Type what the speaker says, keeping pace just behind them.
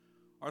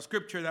Our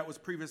scripture that was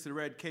previously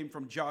read came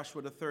from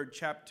Joshua, the 3rd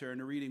chapter, and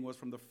the reading was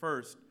from the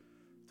 1st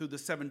through the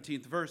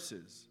 17th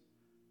verses.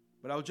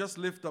 But I'll just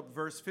lift up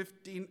verse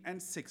 15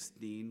 and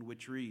 16,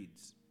 which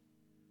reads,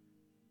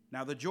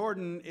 "Now the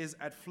Jordan is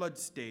at flood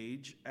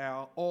stage,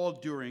 all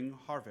during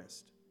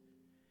harvest.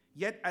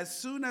 Yet as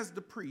soon as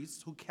the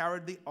priests who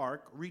carried the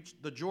ark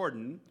reached the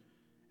Jordan,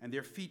 and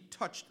their feet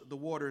touched the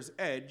water's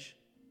edge,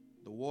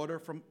 the water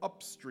from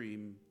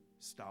upstream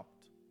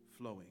stopped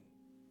flowing."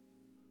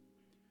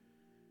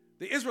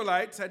 The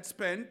Israelites had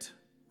spent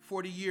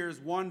 40 years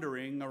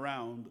wandering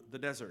around the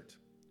desert,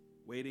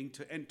 waiting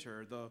to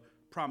enter the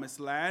promised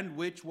land,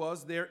 which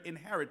was their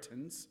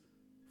inheritance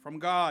from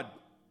God.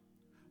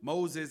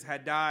 Moses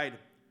had died,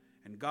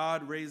 and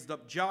God raised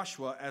up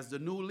Joshua as the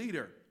new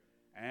leader,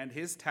 and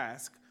his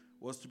task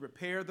was to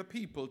prepare the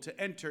people to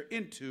enter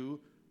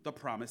into the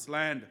promised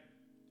land.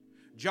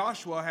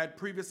 Joshua had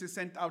previously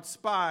sent out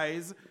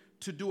spies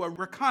to do a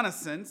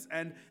reconnaissance,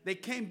 and they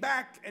came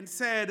back and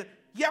said,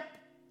 "Yep,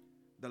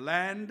 the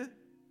land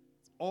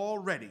is all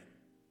ready,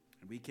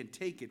 and we can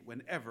take it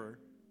whenever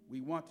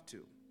we want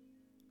to."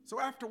 So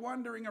after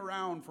wandering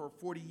around for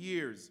 40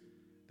 years,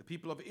 the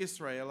people of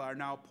Israel are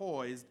now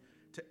poised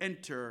to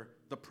enter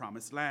the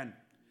promised land.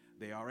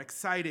 They are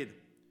excited.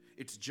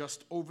 It's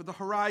just over the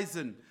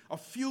horizon, a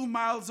few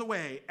miles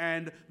away,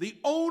 and the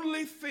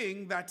only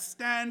thing that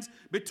stands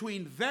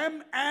between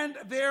them and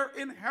their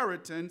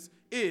inheritance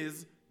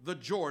is the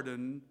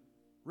Jordan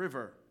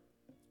River.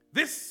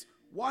 This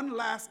one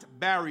last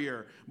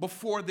barrier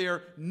before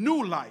their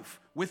new life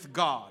with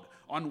God.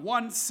 On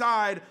one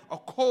side, a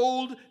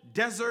cold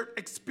desert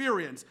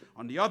experience.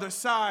 On the other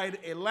side,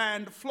 a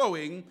land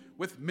flowing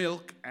with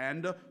milk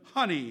and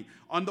honey.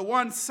 On the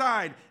one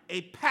side,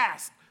 a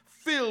past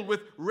filled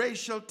with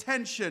racial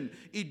tension,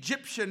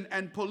 Egyptian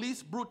and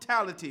police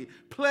brutality,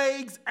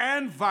 plagues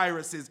and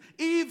viruses,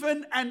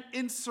 even an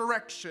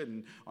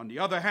insurrection. On the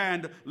other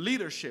hand,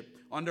 leadership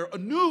under a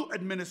new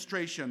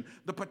administration,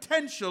 the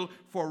potential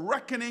for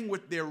reckoning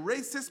with their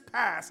racist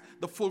past,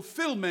 the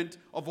fulfillment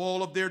of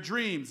all of their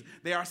dreams.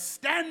 They are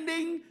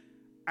standing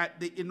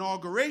at the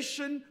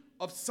inauguration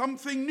of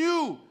something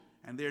new,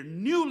 and their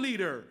new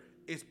leader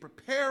is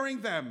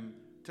preparing them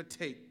to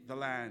take the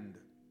land.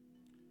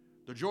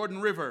 The Jordan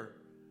River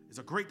is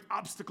a great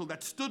obstacle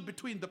that stood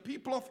between the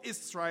people of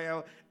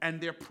Israel and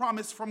their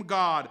promise from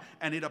God,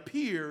 and it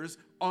appears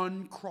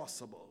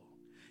uncrossable.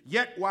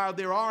 Yet while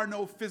there are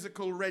no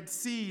physical Red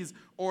Seas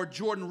or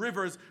Jordan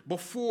Rivers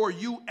before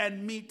you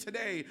and me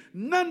today,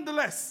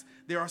 nonetheless,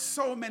 there are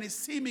so many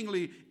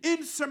seemingly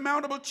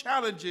insurmountable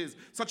challenges,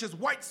 such as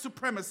white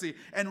supremacy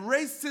and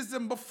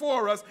racism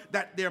before us,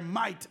 that there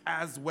might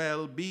as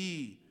well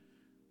be.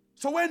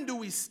 So when do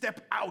we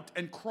step out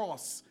and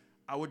cross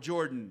our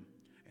Jordan?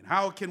 And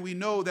how can we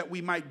know that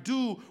we might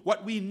do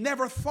what we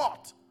never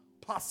thought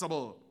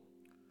possible?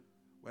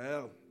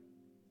 Well,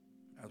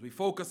 as we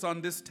focus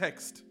on this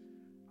text,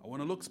 I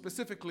want to look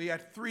specifically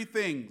at 3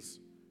 things.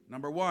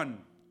 Number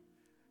 1,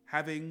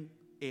 having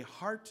a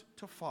heart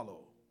to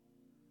follow.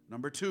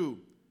 Number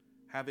 2,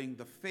 having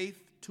the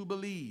faith to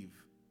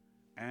believe.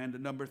 And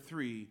number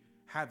 3,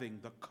 having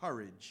the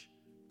courage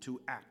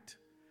to act.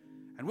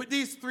 And with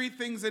these 3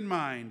 things in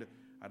mind,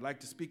 I'd like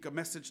to speak a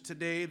message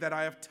today that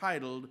I have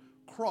titled,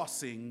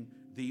 Crossing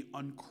the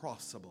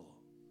Uncrossable.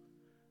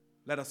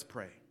 Let us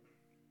pray.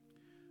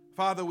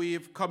 Father, we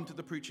have come to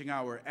the preaching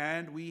hour,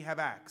 and we have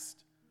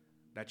asked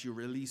that you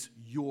release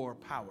your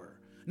power.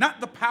 Not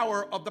the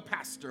power of the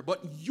pastor,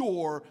 but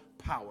your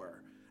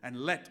power. And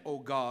let, O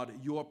God,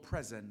 your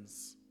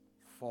presence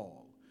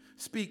fall.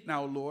 Speak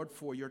now, Lord,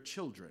 for your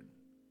children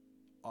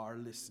are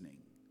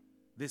listening.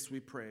 This we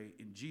pray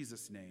in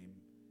Jesus' name,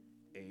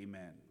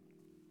 amen.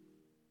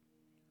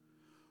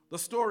 The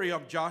story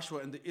of Joshua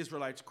and the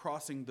Israelites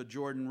crossing the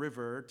Jordan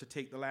River to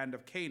take the land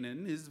of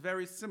Canaan is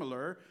very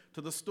similar to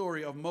the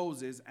story of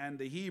Moses and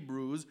the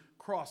Hebrews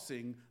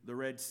crossing the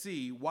Red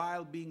Sea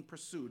while being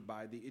pursued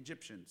by the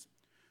Egyptians.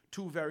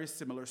 2 very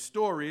similar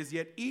stories,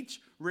 yet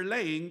each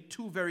relaying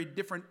 2 very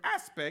different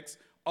aspects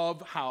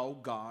of how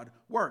God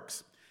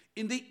works.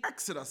 In the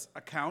Exodus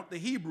account, the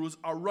Hebrews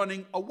are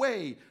running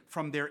away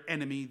from their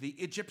enemy, the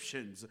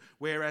Egyptians,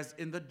 whereas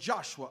in the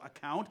Joshua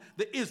account,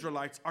 the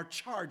Israelites are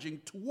charging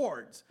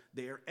towards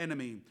their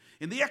enemy.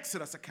 In the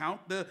Exodus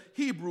account, the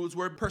Hebrews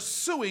were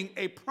pursuing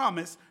a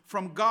promise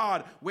from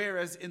God,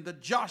 whereas in the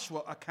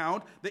Joshua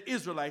account, the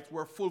Israelites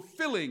were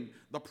fulfilling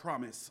the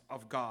promise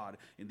of God.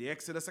 In the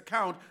Exodus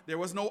account, there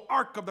was no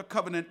Ark of the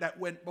Covenant that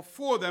went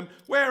before them,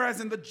 whereas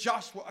in the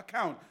Joshua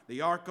account,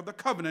 the Ark of the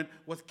Covenant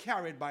was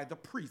carried by the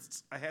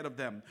priests ahead of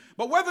them.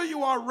 But whether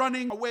you are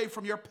running away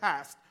from your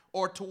past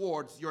or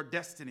towards your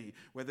destiny,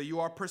 whether you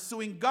are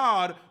pursuing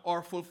God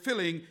or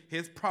fulfilling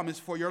his promise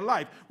for your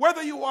life,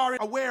 whether you are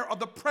aware of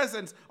the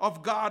presence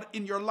of God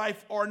in your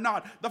life or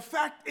not, the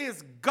fact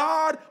is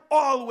God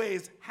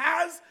always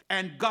has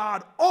and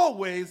God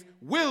always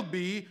will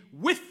be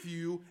with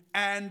you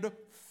and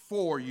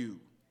for you.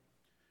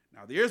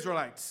 Now the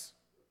Israelites,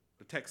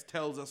 the text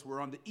tells us,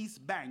 were on the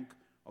east bank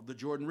of the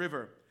Jordan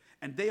River,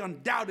 and they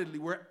undoubtedly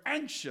were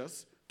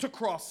anxious to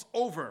cross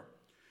over.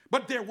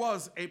 But there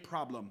was a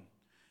problem.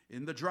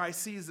 In the dry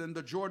season,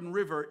 the Jordan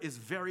River is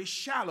very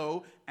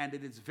shallow and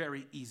it is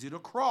very easy to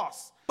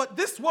cross. But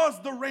this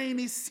was the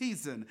rainy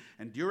season.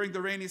 And during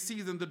the rainy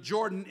season, the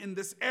Jordan in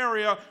this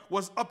area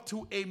was up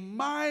to a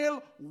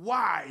mile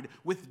wide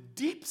with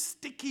deep,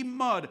 sticky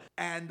mud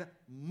and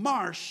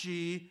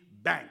marshy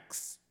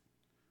banks.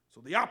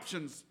 So the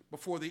options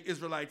before the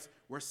Israelites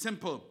were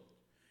simple.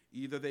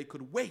 Either they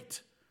could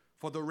wait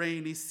for the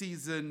rainy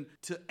season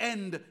to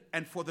end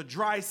and for the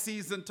dry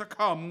season to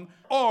come,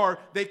 or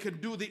they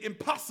could do the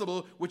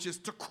impossible, which is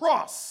to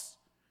cross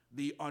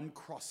the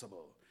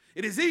uncrossable.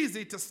 It is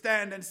easy to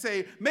stand and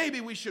say,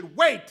 maybe we should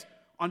wait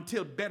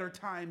until better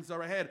times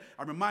are ahead.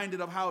 I'm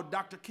reminded of how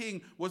Dr.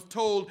 King was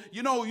told,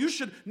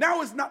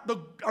 now is not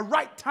a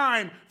right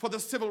time for the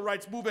civil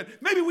rights movement.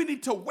 Maybe we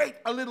need to wait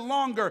a little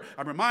longer.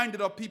 I'm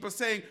reminded of people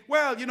saying,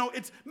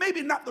 it's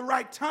maybe not the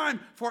right time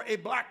for a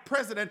black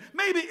president.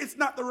 Maybe it's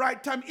not the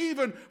right time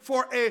even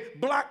for a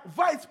black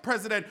vice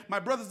president. My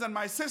brothers and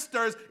my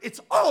sisters, it's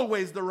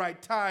always the right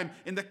time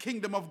in the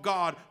kingdom of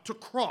God to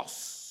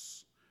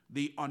cross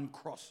the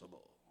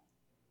uncrossable.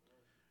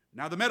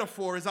 Now the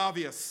metaphor is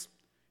obvious.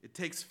 It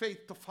takes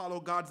faith to follow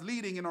God's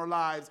leading in our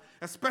lives,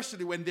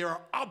 especially when there are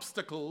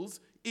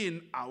obstacles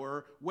in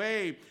our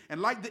way.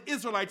 And like the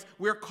Israelites,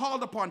 we're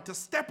called upon to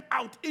step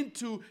out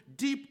into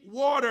deep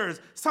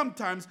waters,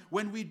 sometimes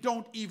when we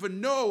don't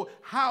even know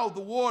how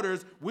the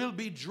waters will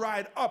be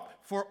dried up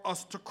for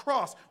us to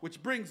cross,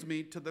 which brings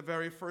me to the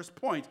very first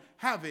point,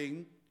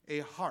 having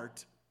a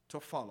heart to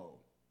follow.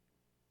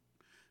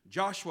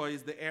 Joshua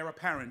is the heir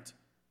apparent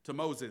to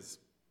Moses.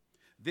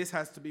 This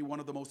has to be one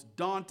of the most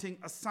daunting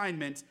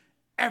assignments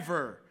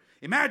ever.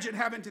 Imagine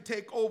having to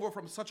take over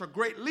from such a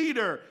great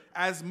leader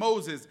as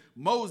Moses.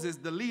 Moses,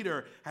 the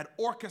leader, had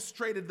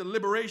orchestrated the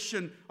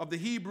liberation of the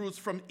Hebrews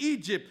from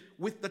Egypt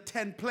with the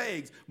 10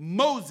 plagues.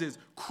 Moses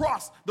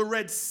crossed the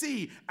Red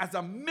Sea as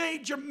a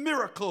major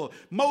miracle.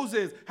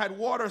 Moses had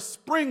water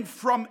spring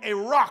from a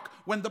rock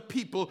when the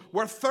people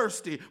were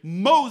thirsty.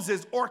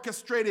 Moses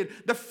orchestrated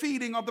the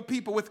feeding of the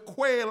people with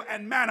quail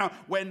and manna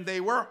when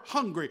they were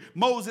hungry.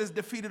 Moses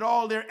defeated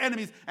all their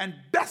enemies. And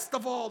best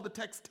of all, the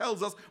text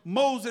tells us,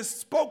 Moses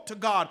spoke to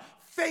God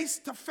face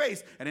to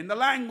face. And in the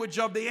language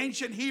of the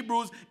ancient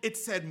Hebrews, it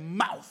said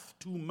mouth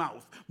to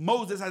mouth.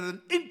 Moses had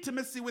an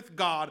intimacy with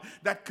God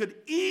that could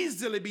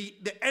easily be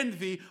the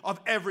envy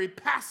of every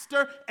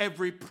pastor,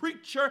 every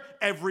preacher,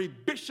 every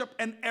bishop,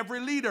 and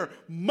every leader.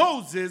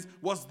 Moses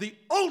was the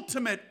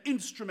ultimate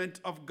instrument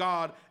of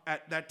God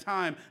at that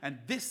time. And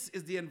this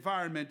is the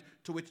environment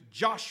to which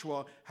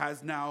Joshua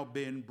has now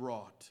been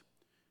brought.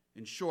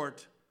 In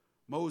short,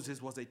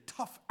 Moses was a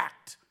tough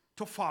act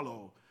to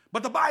follow.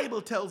 But the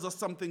Bible tells us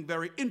something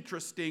very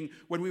interesting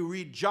when we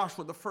read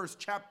Joshua, the first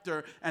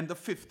chapter, and the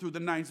 5th through the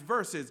 9th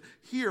verses.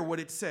 Hear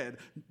what it said.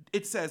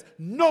 It says,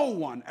 no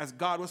one, as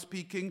God was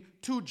speaking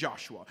to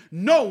Joshua,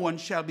 no one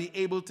shall be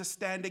able to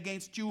stand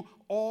against you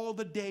all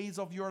the days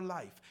of your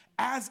life.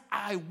 As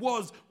I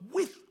was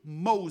with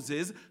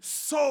Moses,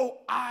 so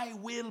I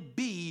will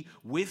be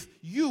with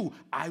you.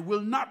 I will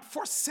not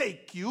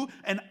forsake you,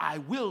 and I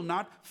will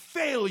not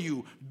fail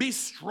you. Be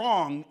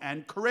strong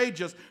and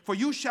courageous, for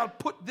you shall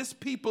put this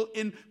people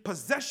in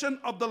possession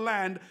of the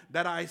land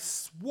that I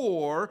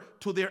swore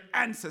to their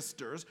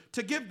ancestors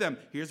to give them.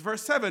 Here's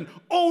verse 7.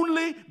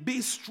 Only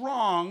be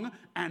strong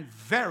and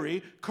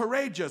very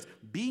courageous,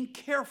 being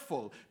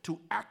careful to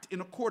act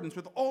in accordance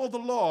with all the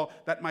law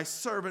that my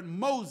servant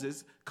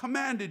Moses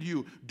commanded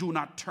you. Do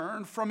not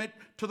turn from it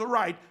to the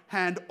right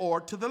hand or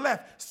to the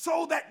left,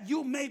 so that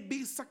you may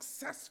be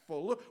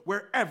successful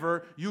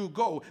wherever you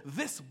go.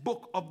 This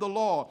book of the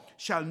law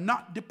shall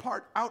not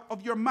depart out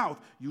of your mouth.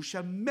 You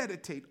shall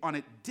meditate on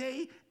it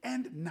day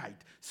and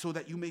night, so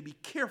that you may be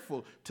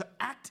careful to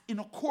act in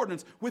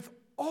accordance with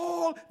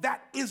all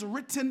that is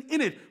written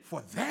in it.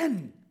 For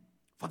then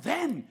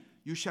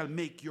you shall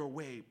make your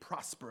way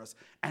prosperous,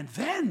 and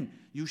then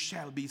you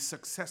shall be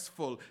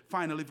successful.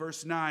 Finally,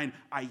 verse 9,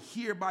 I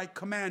hereby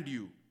command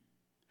you,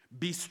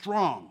 be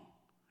strong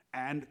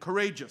and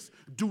courageous.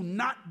 Do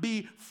not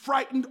be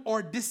frightened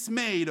or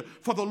dismayed,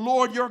 for the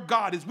Lord your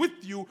God is with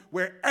you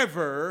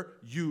wherever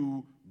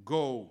you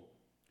go.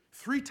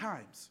 3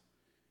 times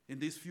in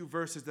these few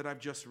verses that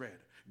I've just read,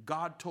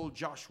 God told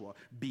Joshua,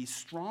 be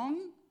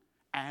strong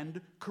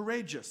and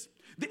courageous.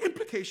 The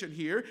implication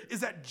here is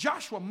that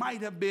Joshua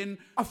might have been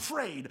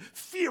afraid,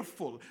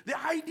 fearful.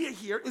 The idea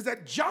here is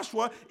that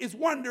Joshua is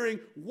wondering,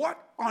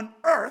 what on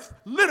earth,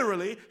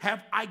 literally,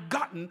 have I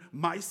gotten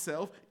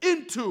myself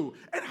into?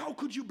 And how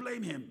could you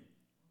blame him?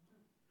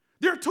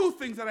 There are 2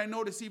 things that I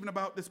notice even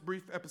about this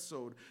brief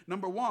episode.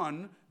 Number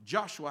 1,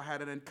 Joshua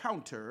had an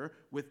encounter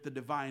with the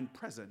divine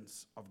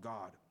presence of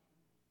God.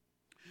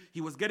 He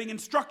was getting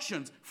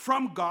instructions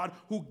from God,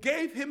 who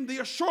gave him the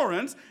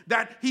assurance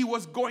that he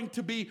was going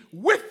to be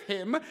with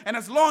him. And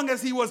as long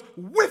as he was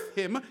with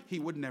him, he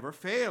would never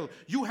fail.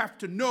 You have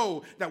to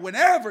know that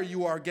whenever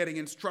you are getting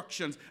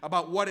instructions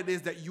about what it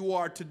is that you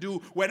are to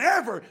do,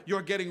 whenever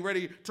you're getting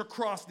ready to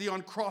cross the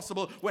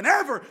uncrossable,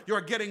 whenever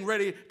you're getting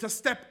ready to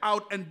step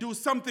out and do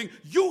something,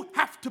 you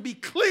have to be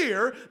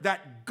clear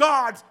that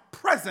God's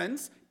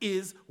presence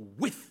is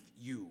with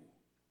you.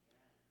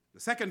 The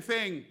second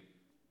thing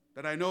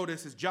that I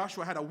notice is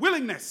Joshua had a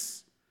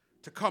willingness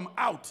to come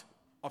out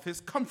of his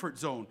comfort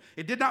zone.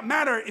 It did not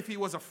matter if he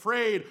was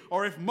afraid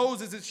or if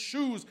Moses'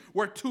 shoes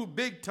were too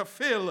big to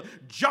fill.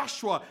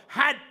 Joshua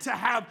had to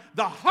have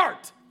the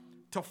heart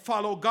to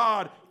follow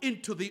God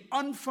into the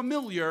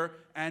unfamiliar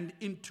and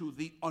into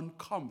the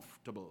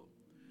uncomfortable.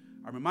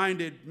 I'm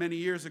reminded many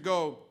years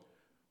ago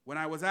when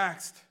I was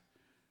asked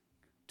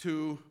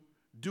to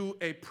do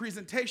a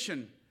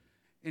presentation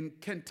in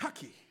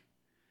Kentucky,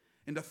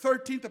 in the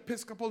 13th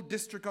Episcopal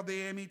District of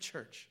the AME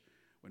Church,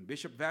 when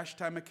Bishop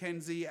Vashti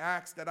McKenzie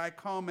asked that I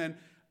come and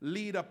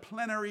lead a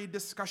plenary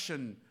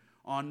discussion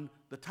on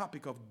the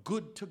topic of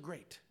good to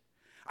great.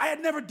 I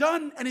had never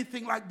done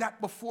anything like that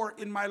before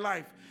in my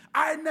life.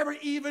 I had never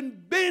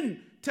even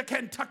been to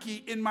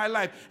Kentucky in my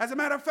life. As a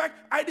matter of fact,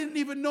 I didn't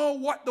even know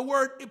what the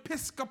word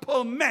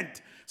Episcopal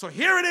meant. So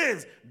here it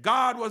is.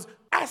 God was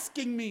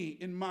asking me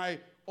in my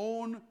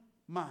own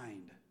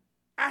mind,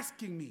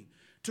 asking me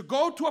to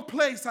go to a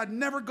place I'd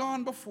never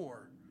gone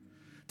before,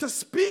 to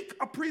speak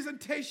a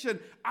presentation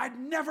I'd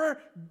never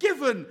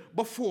given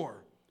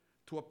before,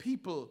 to a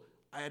people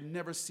I had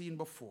never seen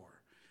before.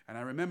 And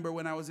I remember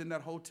when I was in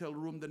that hotel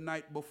room the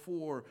night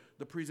before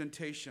the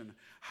presentation,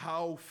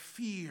 how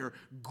fear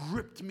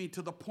gripped me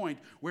to the point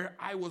where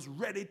I was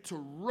ready to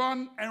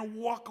run and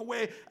walk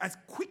away as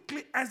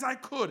quickly as I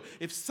could.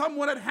 If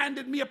someone had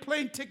handed me a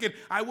plane ticket,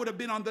 I would have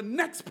been on the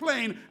next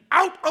plane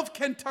out of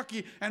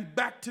Kentucky and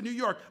back to New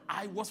York.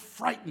 I was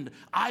frightened.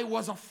 I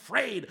was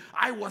afraid.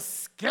 I was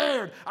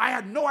scared. I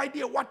had no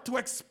idea what to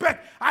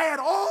expect. I had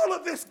all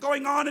of this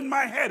going on in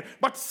my head.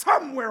 But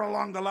somewhere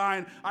along the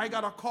line, I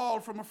got a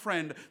call from a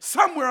friend.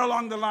 Somewhere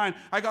along the line,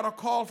 I got a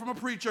call from a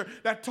preacher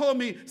that told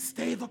me,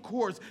 stay the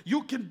course.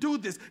 You can do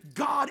this.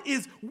 God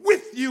is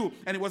with you.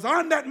 And it was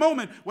on that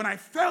moment when I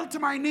fell to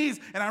my knees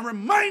and I'm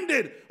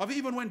reminded of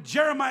even when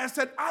Jeremiah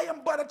said, I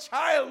am but a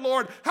child,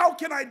 Lord. How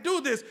can I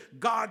do this?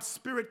 God's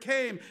Spirit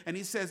came and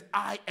he says,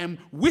 I am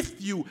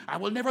with you. I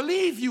will never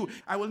leave you.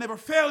 I will never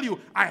fail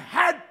you. I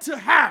had to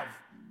have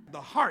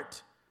the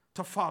heart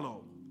to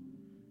follow.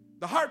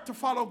 The heart to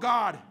follow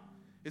God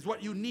is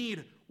what you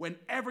need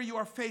whenever you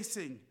are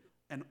facing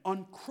an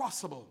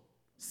uncrossable,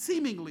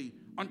 seemingly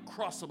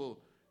uncrossable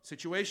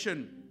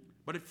situation.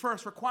 But it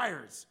first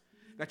requires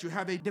that you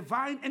have a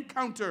divine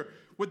encounter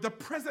with the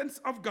presence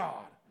of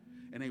God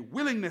and a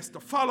willingness to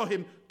follow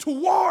him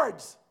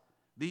towards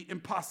the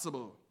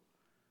impossible.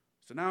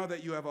 So now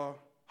that you have a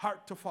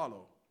heart to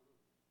follow,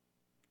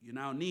 you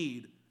now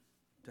need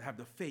to have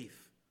the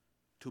faith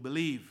to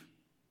believe.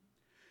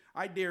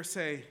 I dare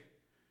say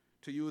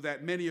to you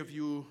that many of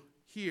you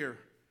here,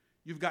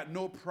 you've got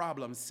no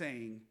problem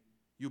saying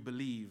you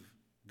believe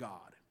God.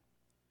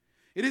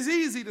 It is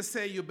easy to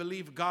say you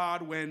believe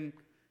God when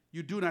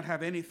you do not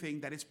have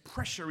anything that is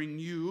pressuring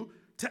you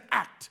to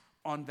act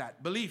on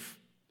that belief.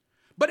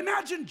 But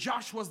imagine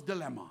Joshua's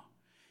dilemma.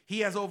 He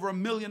has over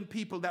 1 million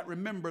people that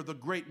remember the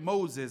great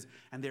Moses,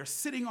 and they're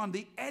sitting on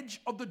the edge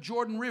of the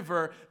Jordan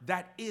River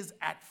that is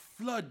at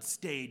flood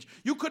stage.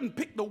 You couldn't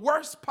pick the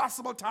worst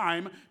possible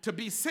time to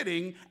be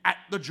sitting at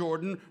the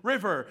Jordan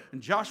River.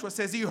 And Joshua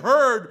says he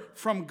heard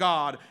from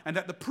God and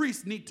that the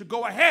priests need to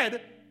go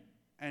ahead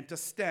and to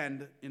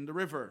stand in the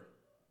river.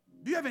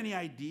 Do you have any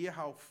idea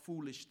how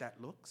foolish that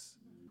looks?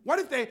 What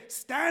if they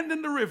stand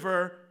in the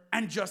river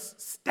and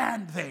just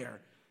stand there?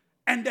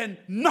 And then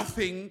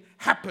nothing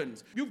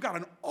happens. You've got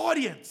an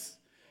audience.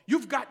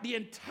 You've got the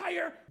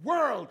entire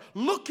world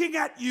looking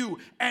at you.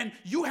 And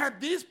you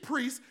have these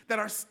priests that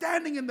are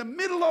standing in the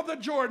middle of the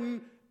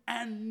Jordan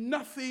and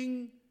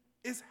nothing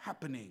is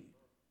happening.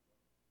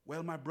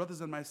 Well, my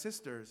brothers and my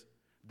sisters,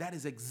 that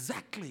is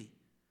exactly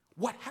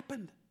what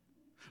happened.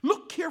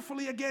 Look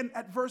carefully again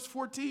at verse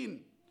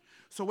 14.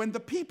 So when the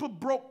people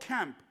broke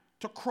camp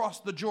to cross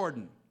the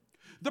Jordan,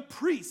 the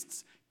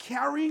priests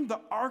carrying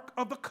the Ark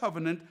of the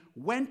Covenant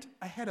went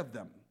ahead of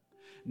them.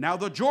 Now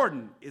the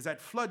Jordan is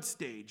at flood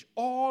stage,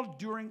 all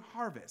during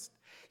harvest.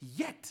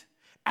 Yet,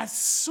 as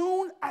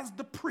soon as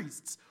the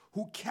priests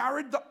who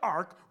carried the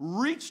ark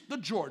reached the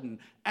Jordan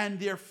and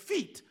their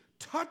feet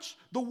touched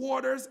the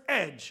water's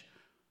edge,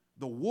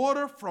 the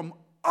water from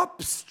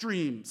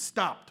upstream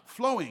stopped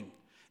flowing.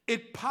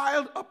 It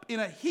piled up in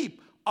a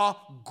heap a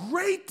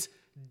great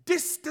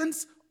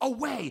distance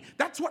away.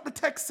 That's what the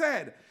text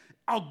said.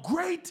 A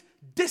great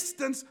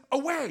distance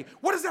away.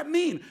 What does that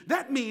mean?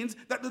 That means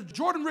that the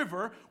Jordan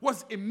River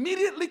was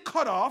immediately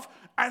cut off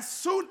as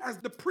soon as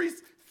the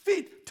priest's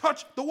feet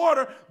touched the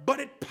water, but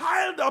it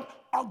piled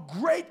up a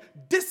great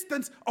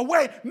distance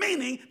away,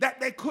 meaning that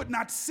they could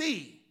not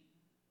see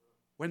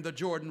when the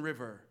Jordan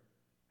River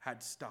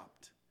had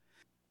stopped.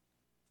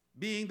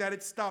 being that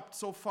it stopped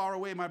so far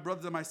away, my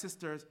brothers and my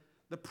sisters,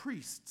 the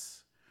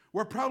priests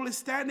were probably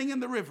standing in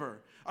the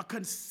river a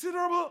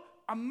considerable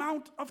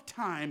amount of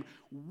time,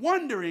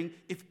 wondering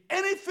if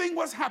anything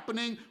was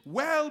happening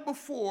well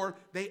before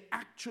they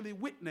actually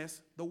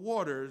witnessed the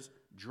waters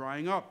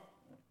drying up.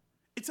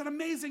 It's an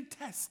amazing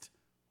test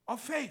of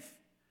faith.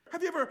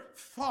 Have you ever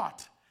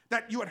thought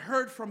that you had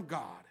heard from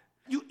God?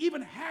 You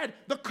even had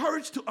the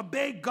courage to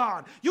obey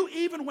God. You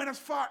even went as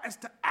far as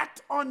to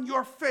act on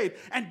your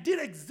faith and did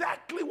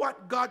exactly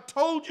what God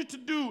told you to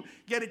do,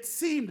 yet it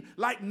seemed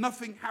like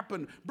nothing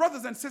happened.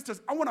 Brothers and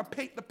sisters, I want to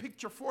paint the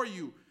picture for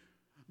you.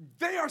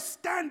 They are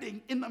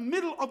standing in the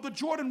middle of the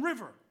Jordan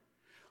River.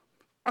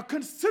 A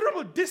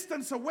considerable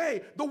distance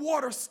away, the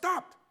water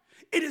stopped.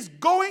 It is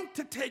going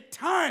to take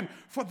time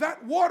for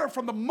that water,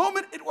 from the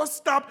moment it was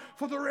stopped,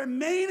 for the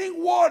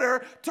remaining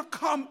water to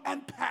come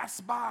and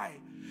pass by.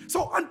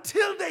 So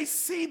until they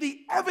see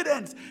the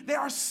evidence, they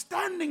are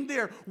standing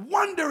there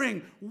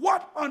wondering,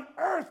 what on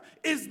earth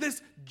is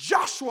this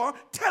Joshua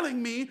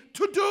telling me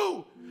to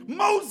do?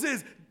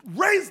 Moses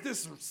raised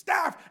this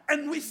staff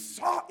and we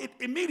saw it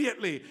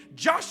immediately.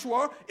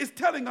 Joshua is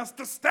telling us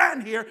to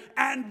stand here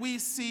and we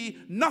see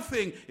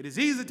nothing. It is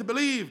easy to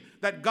believe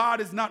that God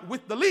is not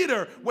with the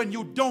leader when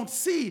you don't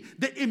see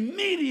the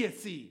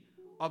immediacy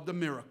of the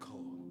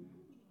miracle.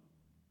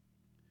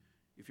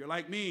 If you're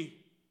like me,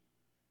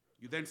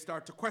 you then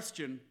start to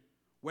question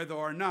whether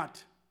or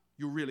not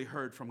you really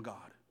heard from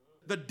God.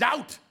 The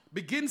doubt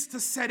begins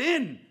to set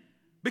in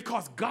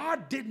because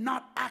God did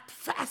not act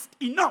fast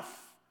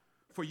enough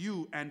for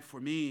you and for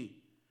me.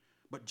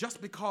 But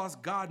just because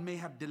God may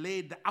have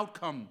delayed the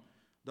outcome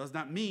does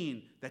not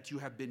mean that you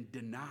have been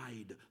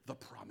denied the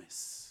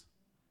promise.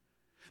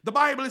 The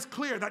Bible is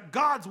clear that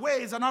God's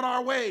ways are not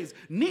our ways.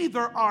 Neither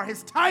are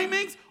his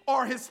timings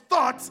or his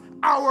thoughts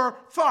our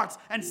thoughts.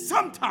 And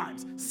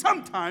sometimes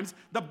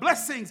the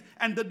blessings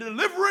and the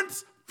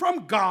deliverance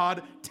from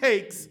God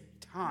takes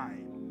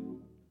time.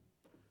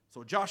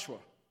 So Joshua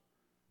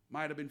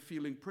might have been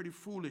feeling pretty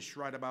foolish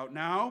right about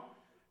now,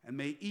 and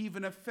may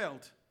even have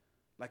felt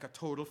like a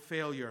total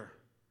failure.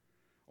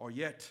 Or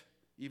yet,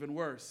 even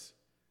worse,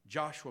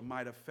 Joshua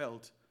might have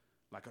felt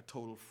like a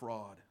total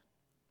fraud.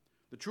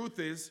 The truth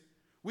is,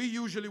 we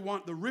usually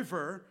want the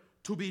river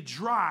to be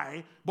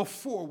dry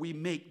before we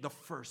make the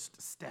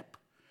first step.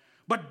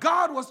 But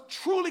God was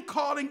truly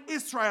calling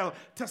Israel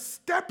to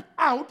step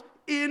out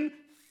in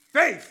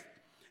faith.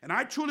 And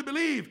I truly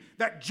believe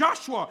that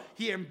Joshua,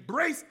 he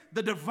embraced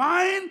the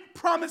divine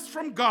promise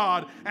from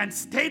God and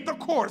stayed the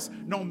course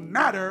no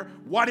matter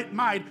what it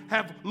might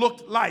have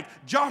looked like.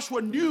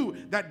 Joshua knew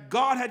that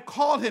God had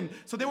called him,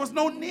 so there was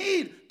no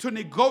need to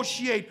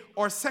negotiate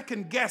or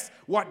second guess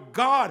what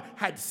God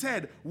had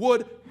said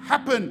would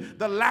happen.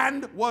 The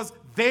land was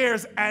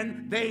theirs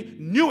and they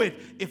knew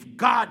it. If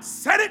God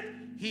said it,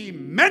 he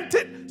meant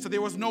it, so there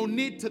was no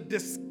need to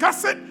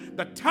discuss it.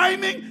 The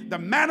timing, the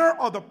manner,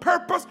 or the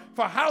purpose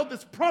for how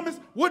this promise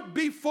would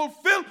be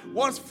fulfilled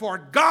was for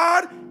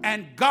God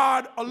and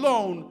God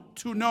alone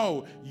to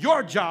know.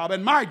 Your job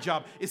and my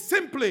job is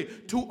simply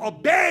to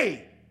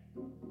obey.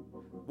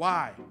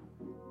 Why?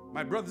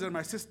 My brothers and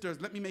my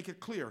sisters, let me make it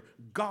clear.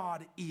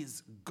 God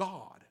is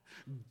God.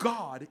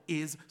 God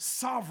is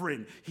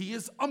sovereign. He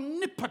is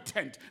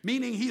omnipotent,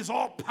 meaning he is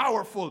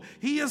all-powerful.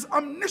 He is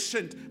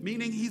omniscient,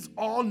 meaning he's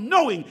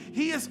all-knowing.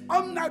 He is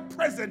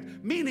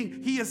omnipresent,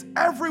 meaning he is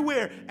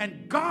everywhere.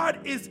 And God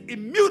is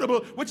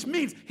immutable, which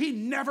means he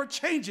never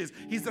changes.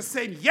 He's the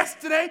same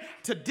yesterday,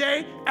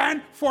 today,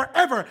 and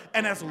forever.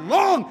 And as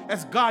long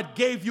as God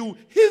gave you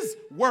his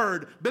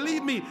word,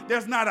 believe me,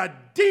 there's not a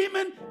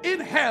demon in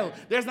hell.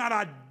 There's not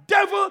a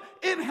devil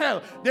in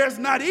hell. There's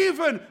not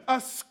even a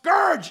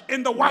scourge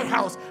in the White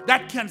House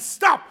that can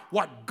stop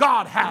what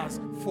God has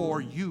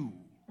for you.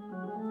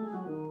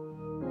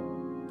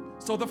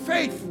 So the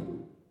faith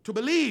to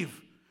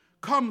believe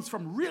comes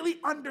from really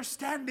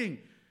understanding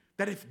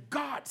that if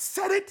God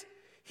said it,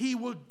 he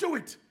will do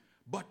it.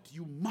 But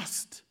you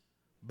must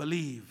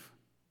believe.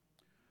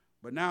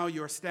 But now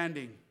you're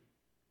standing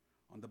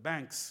on the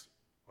banks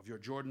of your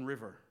Jordan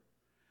River.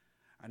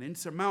 An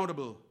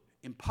insurmountable,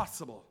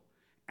 impossible,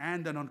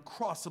 and an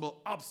uncrossable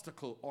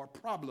obstacle or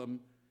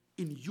problem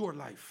in your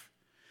life.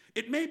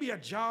 It may be a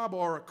job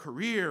or a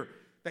career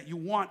that you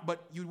want,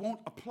 but you won't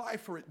apply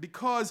for it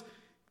because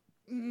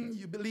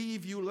you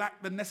believe you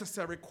lack the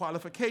necessary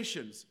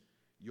qualifications.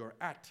 You're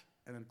at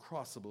an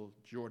uncrossable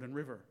Jordan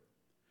River.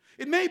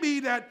 It may be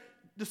that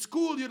the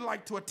school you'd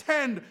like to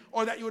attend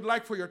or that you would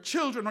like for your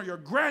children or your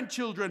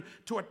grandchildren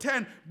to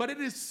attend, but it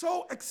is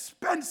so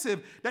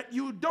expensive that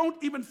you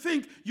don't even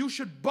think you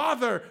should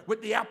bother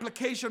with the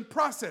application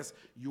process.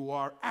 You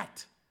are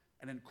at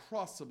an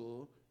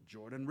uncrossable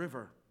Jordan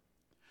River.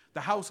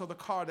 The house or the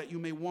car that you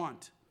may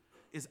want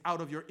is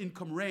out of your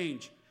income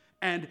range,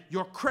 and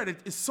your credit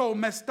is so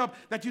messed up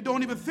that you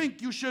don't even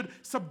think you should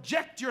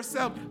subject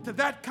yourself to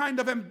that kind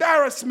of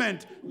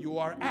embarrassment. You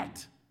are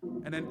at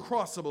an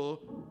uncrossable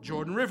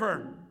Jordan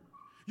River.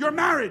 Your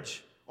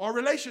marriage or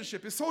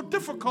relationship is so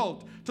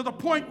difficult to the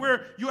point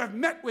where you have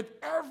met with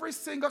every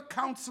single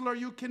counselor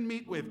you can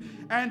meet with,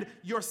 and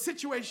your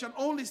situation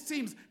only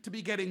seems to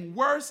be getting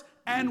worse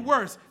and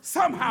worse.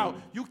 Somehow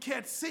you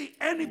can't see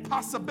any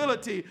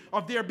possibility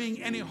of there being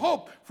any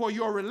hope for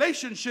your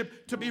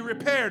relationship to be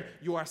repaired.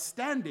 You are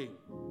standing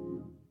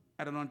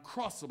at an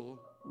uncrossable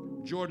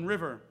Jordan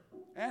River.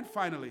 And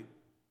finally,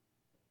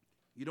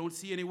 you don't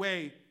see any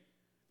way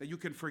that you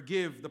can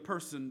forgive the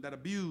person that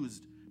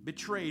abused,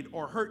 betrayed,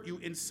 or hurt you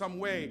in some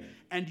way,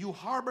 and you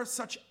harbor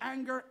such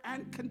anger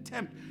and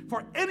contempt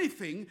for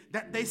anything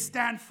that they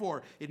stand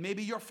for. It may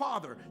be your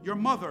father, your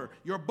mother,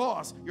 your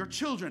boss, your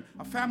children,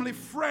 a family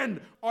friend,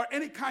 or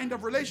any kind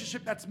of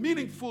relationship that's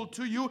meaningful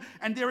to you,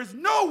 and there is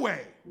no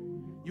way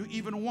you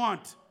even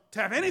want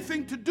to have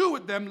anything to do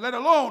with them, let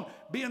alone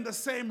be in the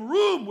same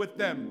room with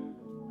them.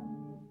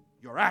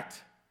 You're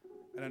at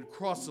an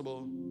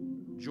uncrossable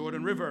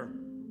Jordan River.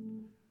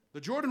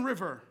 The Jordan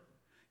River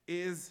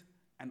is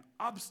an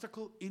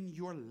obstacle in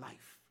your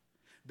life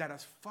that,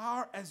 as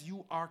far as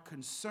you are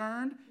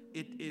concerned,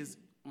 it is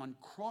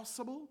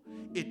uncrossable,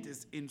 it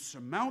is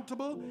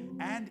insurmountable,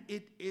 and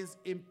it is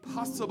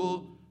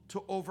impossible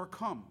to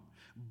overcome.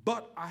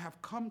 But I have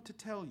come to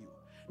tell you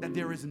that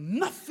there is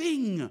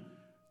nothing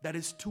that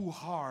is too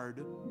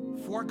hard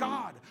for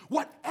God,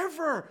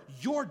 whatever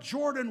your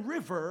Jordan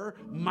River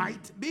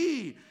might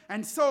be.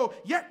 And so,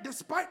 yet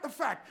despite the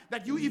fact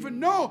that you even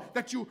know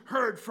that you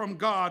heard from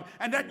God,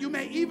 and that you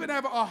may even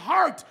have a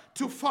heart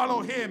to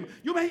follow him,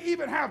 you may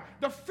even have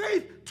the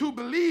faith to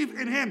believe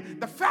in him,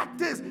 the fact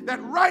is that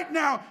right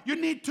now you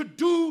need to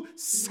do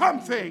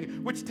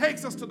something, which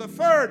takes us to the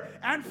third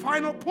and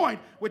final point,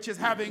 which is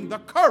having the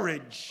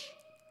courage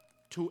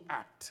to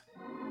act.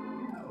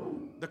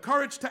 The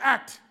courage to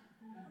act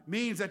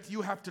means that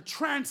you have to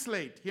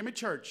translate, hear me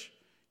church,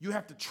 you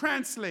have to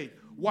translate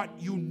what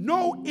you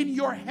know in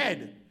your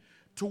head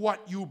to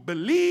what you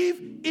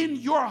believe in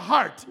your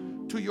heart,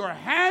 to your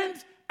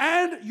hands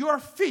and your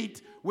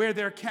feet, where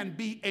there can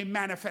be a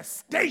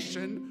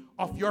manifestation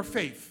of your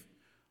faith.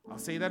 I'll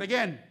say that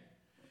again.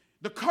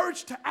 The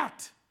courage to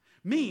act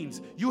means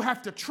you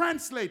have to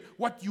translate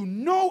what you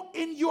know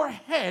in your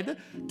head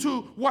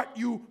to what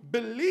you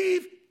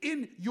believe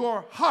in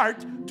your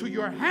heart, to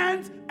your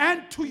hands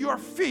and to your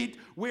feet,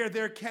 where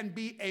there can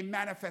be a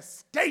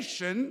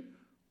manifestation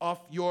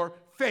of your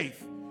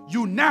faith.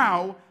 You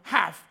now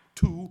have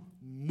to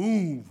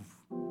move.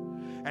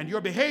 And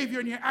your behavior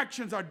and your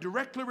actions are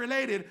directly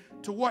related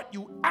to what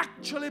you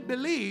actually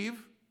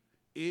believe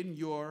in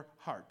your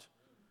heart.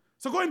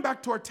 So going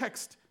back to our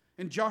text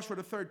in Joshua,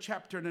 the 3rd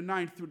chapter, and the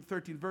 9th through the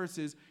 13th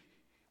verses,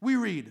 we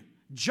read,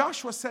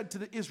 Joshua said to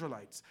the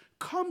Israelites,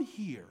 "Come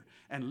here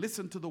and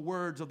listen to the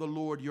words of the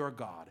Lord your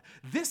God.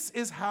 This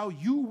is how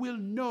you will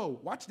know,"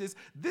 watch this,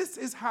 "this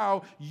is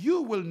how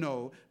you will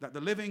know that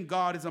the living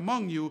God is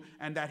among you,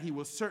 and that he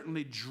will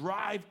certainly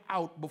drive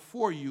out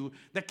before you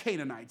the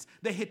Canaanites,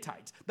 the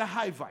Hittites, the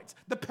Hivites,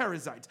 the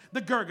Perizzites,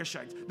 the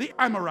Girgashites, the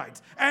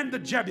Amorites, and the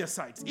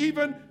Jebusites,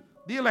 even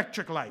the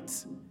electric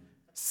lights.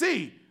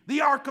 See,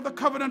 the ark of the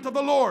covenant of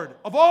the Lord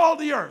of all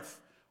the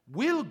earth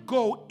will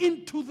go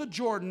into the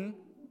Jordan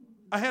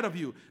ahead of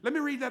you." Let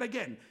me read that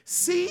again.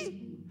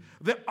 "See,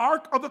 the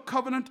ark of the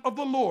covenant of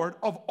the Lord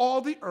of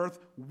all the earth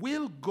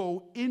will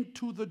go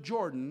into the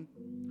Jordan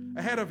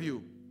ahead of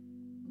you."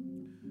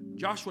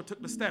 Joshua took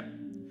the step.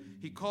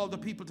 He called the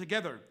people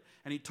together,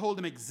 and he told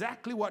them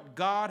exactly what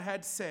God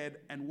had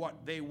said and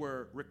what they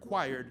were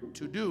required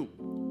to do.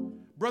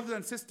 Brothers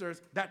and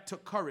sisters, that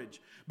took courage.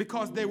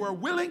 Because they were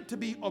willing to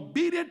be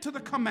obedient to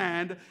the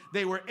command,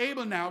 they were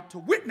able now to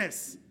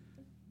witness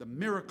the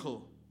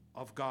miracle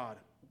of God.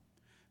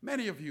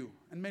 Many of you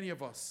and many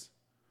of us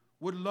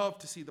would love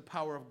to see the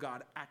power of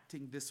God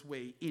acting this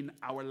way in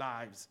our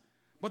lives.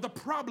 But the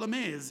problem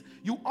is,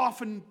 you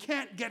often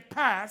can't get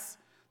past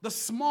the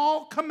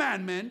small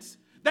commandments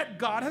that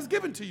God has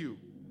given to you.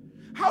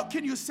 How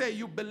can you say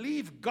you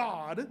believe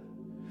God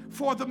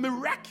for the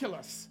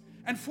miraculous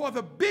and for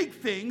the big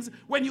things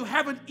when you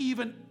haven't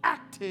even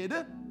acted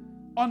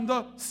on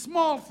the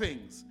small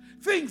things?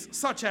 Things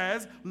such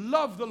as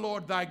love the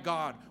Lord thy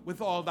God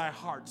with all thy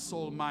heart,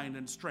 soul, mind,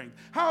 and strength.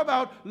 How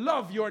about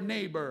love your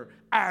neighbor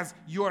as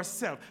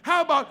yourself?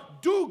 How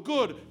about do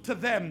good to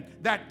them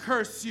that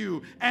curse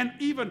you, and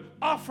even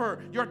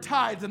offer your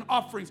tithes and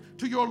offerings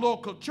to your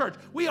local church?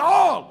 We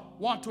all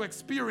want to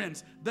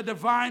experience the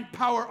divine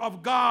power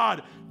of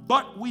God,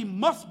 but we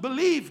must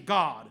believe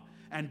God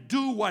and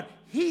do what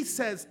he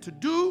says to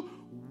do,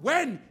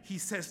 when he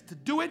says to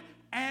do it,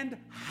 and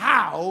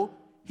how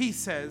he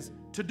says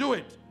to do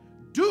it.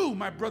 Do,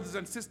 my brothers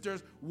and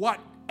sisters,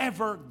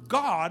 whatever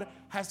God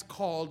has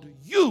called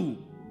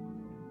you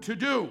to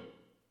do.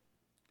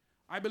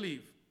 I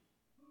believe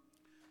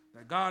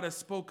that God has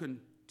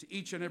spoken to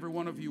each and every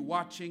one of you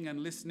watching and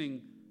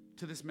listening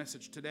to this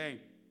message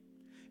today.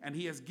 And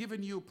he has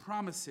given you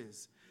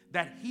promises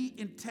that he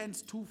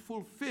intends to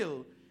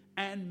fulfill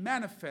and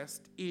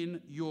manifest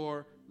in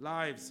your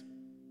lives.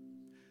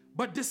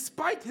 But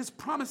despite his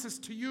promises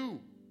to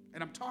you,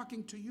 and I'm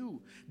talking to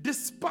you,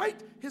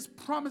 despite his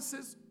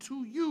promises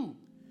to you,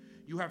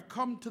 you have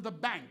come to the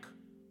bank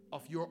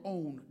of your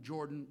own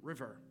Jordan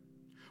River.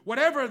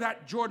 Whatever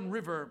that Jordan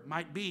River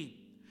might be,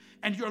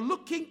 and you're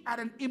looking at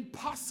an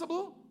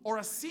impossible or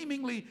a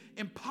seemingly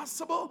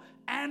impossible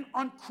and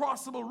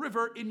uncrossable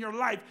river in your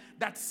life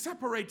that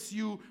separates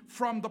you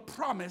from the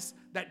promise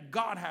that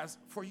God has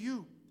for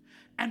you.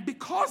 And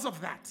because of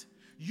that,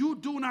 you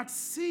do not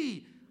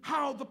see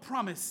how the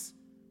promise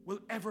will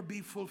ever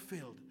be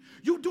fulfilled.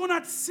 You do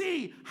not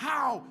see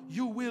how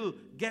you will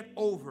get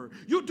over.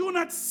 You do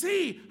not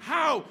see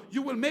how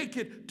you will make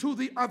it to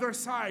the other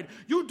side.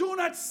 You do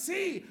not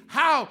see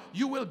how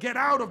you will get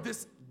out of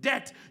this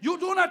debt. You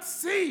do not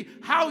see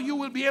how you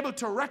will be able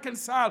to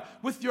reconcile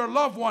with your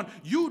loved one.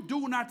 You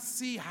do not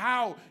see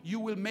how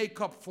you will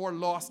make up for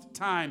lost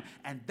time.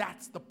 And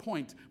that's the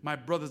point, my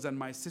brothers and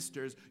my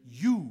sisters.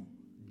 You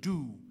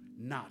do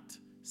not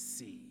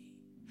see.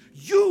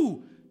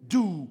 You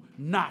do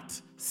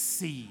not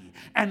see.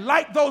 And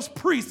like those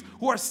priests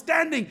who are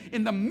standing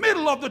in the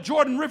middle of the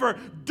Jordan River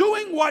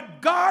doing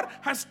what God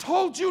has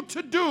told you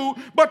to do,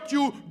 but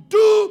you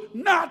do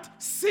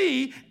not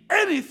see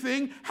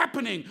anything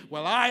happening.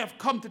 Well, I have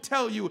come to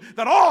tell you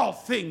that all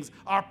things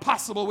are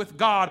possible with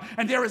God,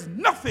 and there is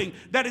nothing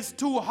that is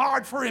too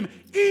hard for him,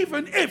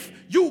 even if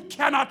you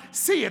cannot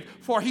see it.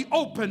 For he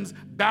opens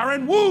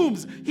barren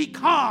wombs, he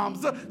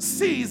calms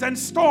seas and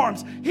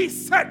storms, he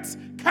sets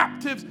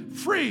captives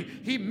free,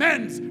 he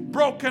mends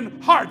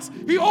broken hearts,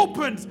 he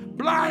opens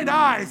blind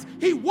eyes,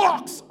 he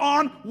walks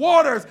on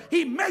waters,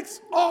 he makes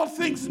all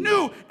things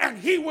new, and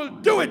he will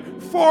do it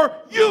for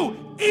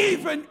you,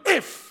 even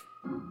if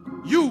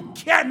you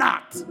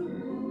cannot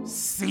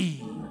see.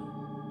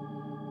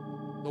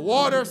 The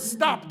water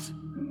stopped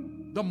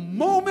the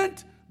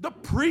moment the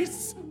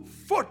priest's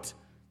foot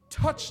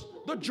touched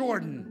the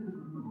Jordan,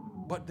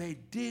 but they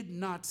did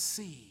not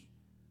see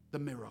the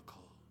miracle.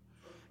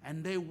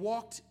 And they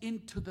walked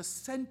into the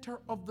center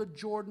of the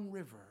Jordan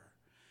River,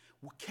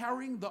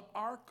 carrying the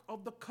Ark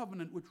of the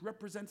Covenant, which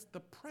represents the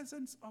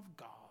presence of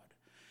God,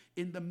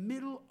 in the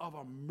middle of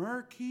a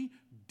murky,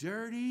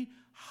 dirty,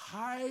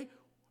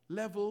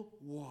 high-level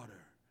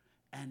water.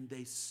 And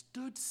they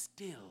stood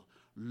still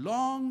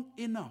long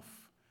enough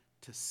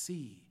to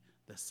see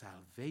the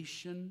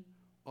salvation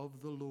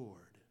of the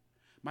Lord.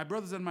 My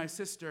brothers and my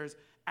sisters,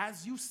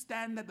 as you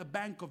stand at the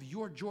bank of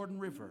your Jordan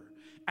River,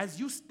 as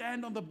you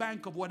stand on the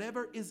bank of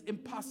whatever is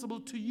impossible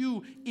to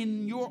you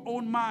in your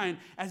own mind,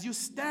 as you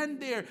stand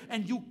there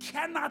and you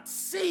cannot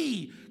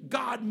see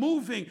God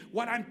moving,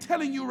 what I'm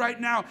telling you right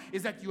now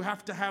is that you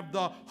have to have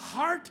the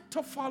heart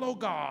to follow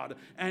God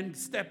and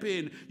step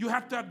in. You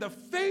have to have the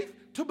faith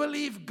to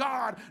believe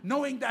God,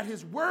 knowing that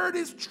his word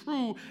is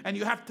true, and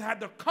you have to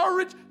have the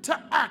courage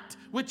to act,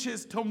 which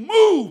is to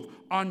move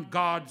on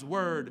God's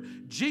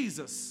word.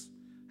 Jesus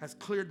has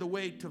cleared the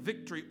way to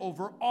victory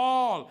over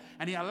all,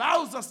 and he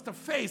allows us to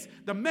face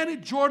the many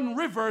Jordan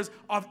rivers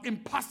of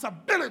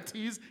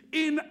impossibilities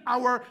in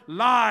our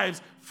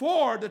lives.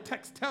 For the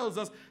text tells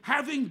us,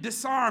 having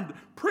disarmed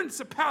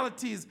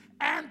principalities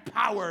and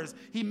powers,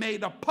 he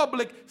made a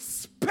public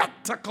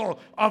spectacle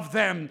of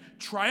them,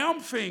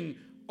 triumphing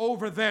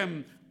over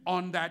them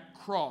on that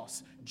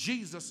cross.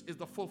 Jesus is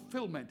the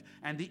fulfillment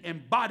and the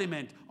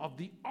embodiment of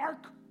the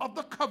Ark of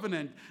the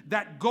Covenant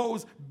that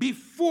goes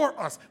before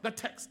us. The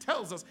text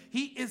tells us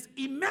he is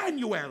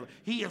Emmanuel.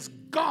 He is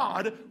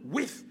God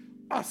with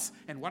us.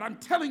 And what I'm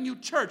telling you,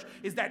 church,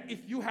 is that if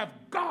you have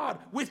God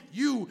with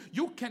you,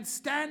 you can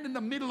stand in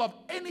the middle of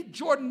any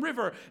Jordan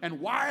River, and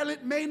while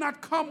it may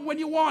not come when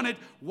you want it,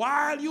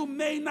 while you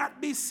may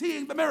not be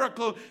seeing the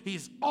miracle,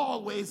 he's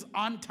always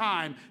on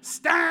time.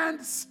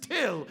 Stand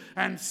still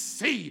and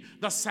see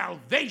the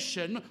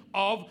salvation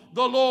of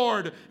the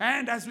Lord.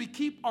 And as we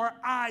keep our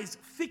eyes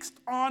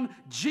fixed on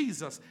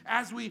Jesus,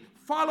 as we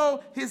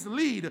follow his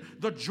lead,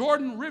 the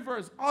Jordan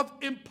rivers of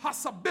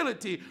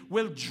impossibility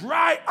will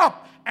dry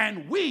up,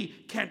 and we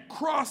can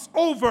cross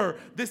over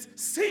this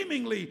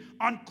seemingly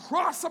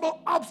uncrossable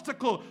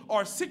obstacle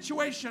or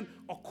situation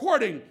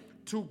according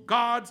to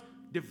God's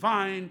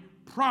divine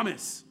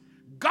promise.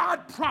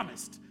 God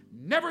promised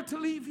never to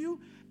leave you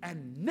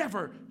and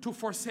never to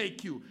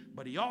forsake you,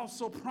 but he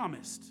also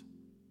promised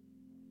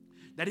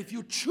that if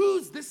you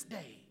choose this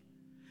day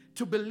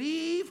to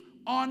believe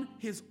on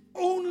his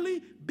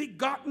only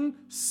begotten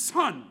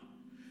Son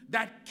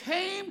that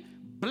came,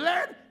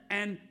 bled,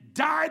 and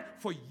died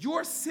for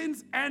your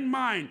sins and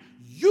mine,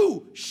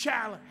 you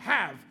shall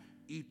have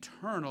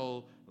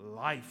eternal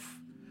life.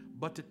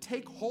 But to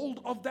take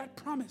hold of that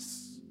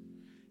promise,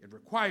 it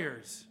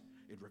requires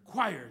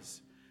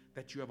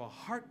that you have a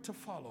heart to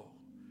follow,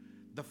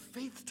 the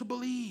faith to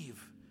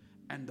believe,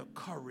 and the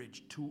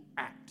courage to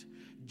act.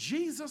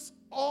 Jesus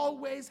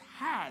always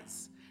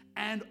has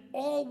and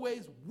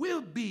always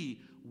will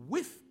be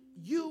with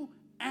you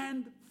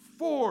and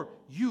for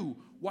you.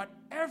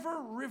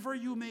 Whatever river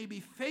you may be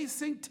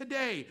facing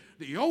today,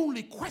 the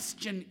only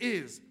question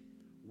is,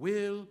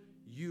 will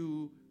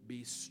you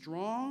be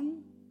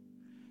strong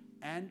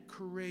and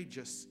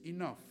courageous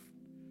enough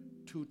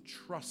to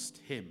trust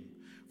him?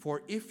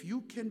 For if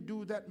you can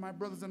do that, my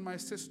brothers and my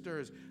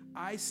sisters,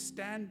 I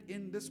stand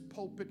in this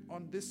pulpit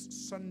on this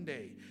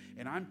Sunday,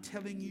 and I'm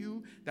telling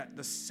you that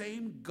the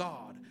same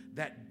God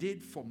that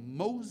did for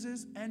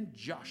Moses and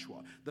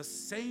Joshua, the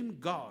same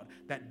God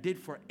that did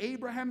for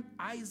Abraham,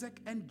 Isaac,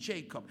 and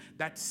Jacob,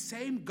 that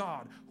same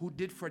God who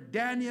did for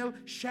Daniel,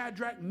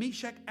 Shadrach,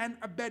 Meshach, and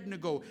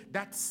Abednego,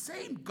 that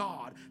same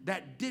God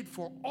that did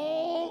for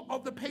all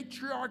of the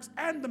patriarchs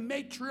and the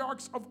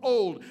matriarchs of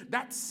old,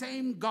 that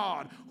same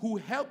God who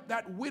helped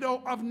that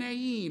widow of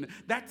Nain,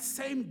 that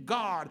same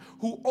God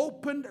who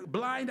opened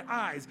blind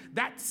eyes,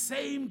 that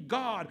same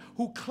God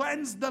who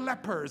cleansed the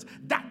lepers,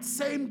 that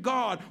same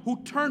God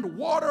who turned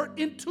water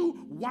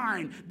into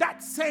wine,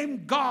 that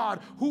same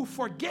God who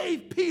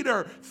forgave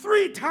Peter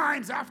 3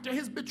 times after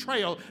his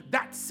betrayal,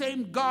 that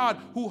same God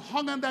who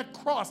hung on that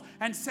cross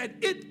and said,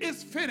 "It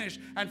is finished,"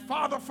 and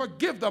Father,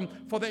 forgive them,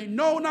 for they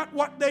know not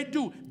what they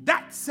do.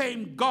 That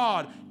same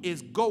God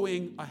is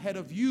going ahead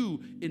of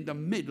you in the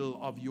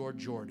middle of your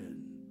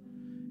Jordan.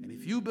 And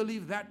if you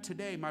believe that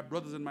today, my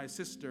brothers and my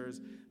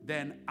sisters,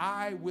 then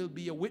I will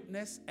be a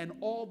witness, and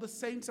all the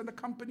saints and the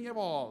company of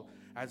all,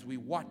 as we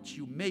watch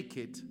you make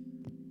it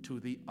to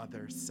the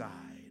other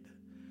side.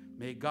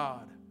 May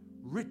God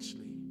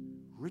richly,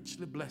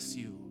 richly bless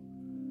you,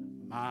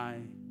 my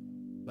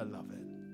beloved.